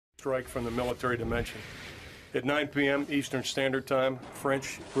strike from the military dimension. At 9 p.m. Eastern Standard Time,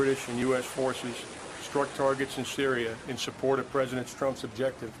 French, British, and U.S. forces struck targets in Syria in support of President Trump's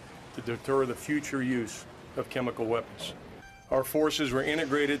objective to deter the future use of chemical weapons. Our forces were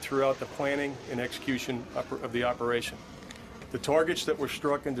integrated throughout the planning and execution of the operation. The targets that were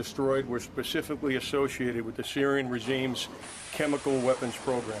struck and destroyed were specifically associated with the Syrian regime's chemical weapons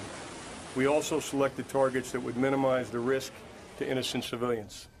program. We also selected targets that would minimize the risk to innocent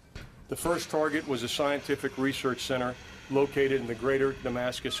civilians. The first target was a scientific research center located in the greater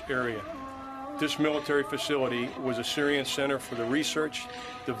Damascus area. This military facility was a Syrian center for the research,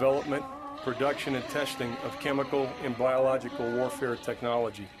 development, production, and testing of chemical and biological warfare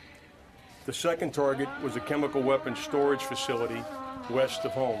technology. The second target was a chemical weapons storage facility west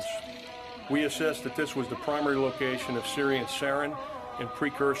of Homs. We assessed that this was the primary location of Syrian sarin and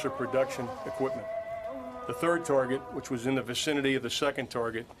precursor production equipment. The third target, which was in the vicinity of the second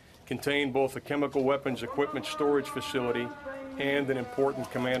target, contained both a chemical weapons equipment storage facility and an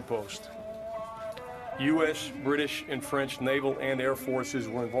important command post. U.S., British, and French naval and air forces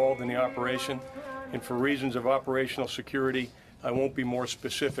were involved in the operation, and for reasons of operational security, I won't be more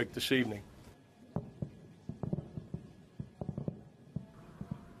specific this evening.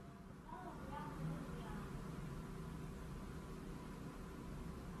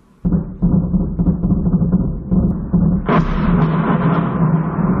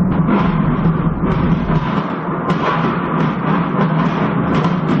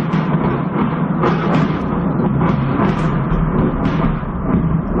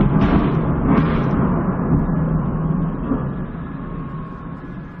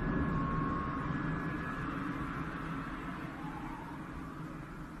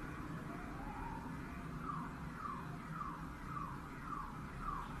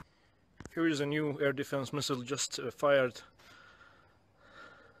 Here is a new air defense missile just fired.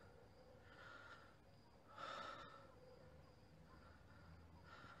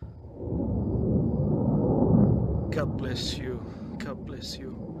 God bless you. God bless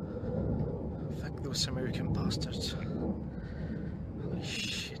you. Fuck those American bastards. Holy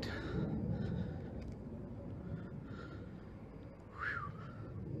shit.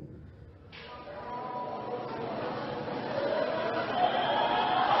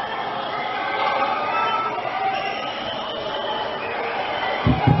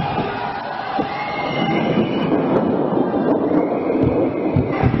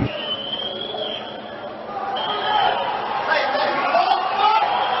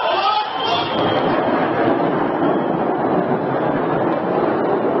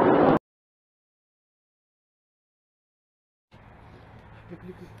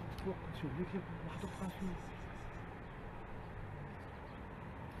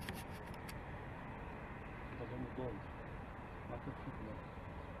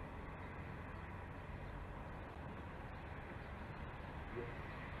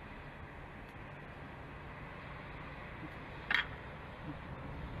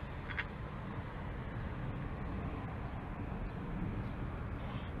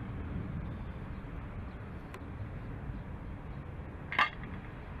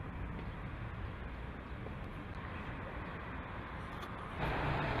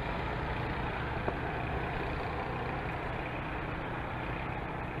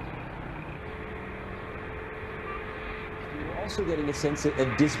 Also getting a sense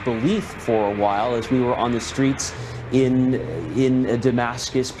of disbelief for a while as we were on the streets in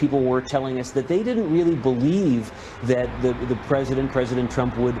Damascus. People were telling us that they didn't really believe that the President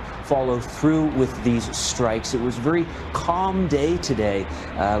Trump would follow through with these strikes. It was a very calm day today,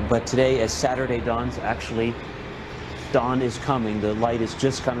 but today, as Saturday dawns, actually dawn is coming. The light is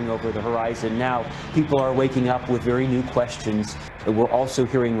just coming over the horizon now. People are waking up with very new questions. We're also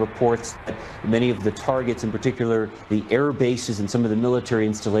hearing reports that many of the targets, in particular the air bases and some of the military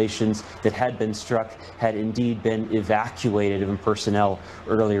installations that had been struck, had indeed been evacuated of personnel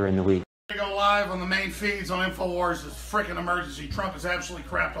earlier in the week. We go live on the main feeds on InfoWars. This freaking emergency. Trump is absolutely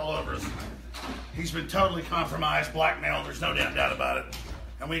crapped all over us. He's been totally compromised, blackmailed. There's no damn doubt about it.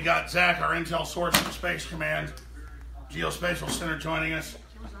 And we got Zach, our intel source from Space Command, Geospatial Center, joining us.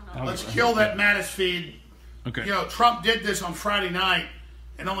 Let's kill that Mattis feed. Okay. You know, Trump did this on Friday night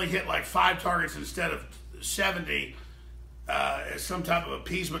and only hit like 5 targets instead of 70 as some type of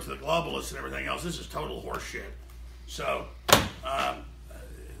appeasement to the globalists and everything else. This is total horseshit. So,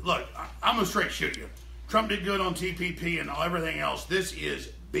 look, I'm going to straight shoot you. Trump did good on TPP and everything else. This is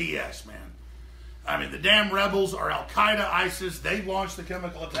BS, man. I mean, the damn rebels are Al-Qaeda, ISIS. They launched the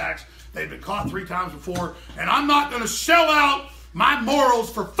chemical attacks. They've been caught 3 times before. And I'm not going to sell out my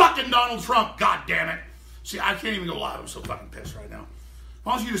morals for fucking Donald Trump. God damn it. See, I can't even go live. I'm so fucking pissed right now.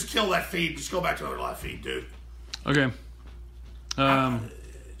 Why don't you just kill that feed? Just go back to another live feed, dude. Okay.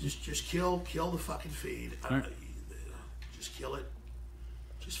 Just kill the fucking feed. Right. Just kill it.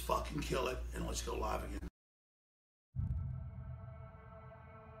 Just fucking kill it, and let's go live again.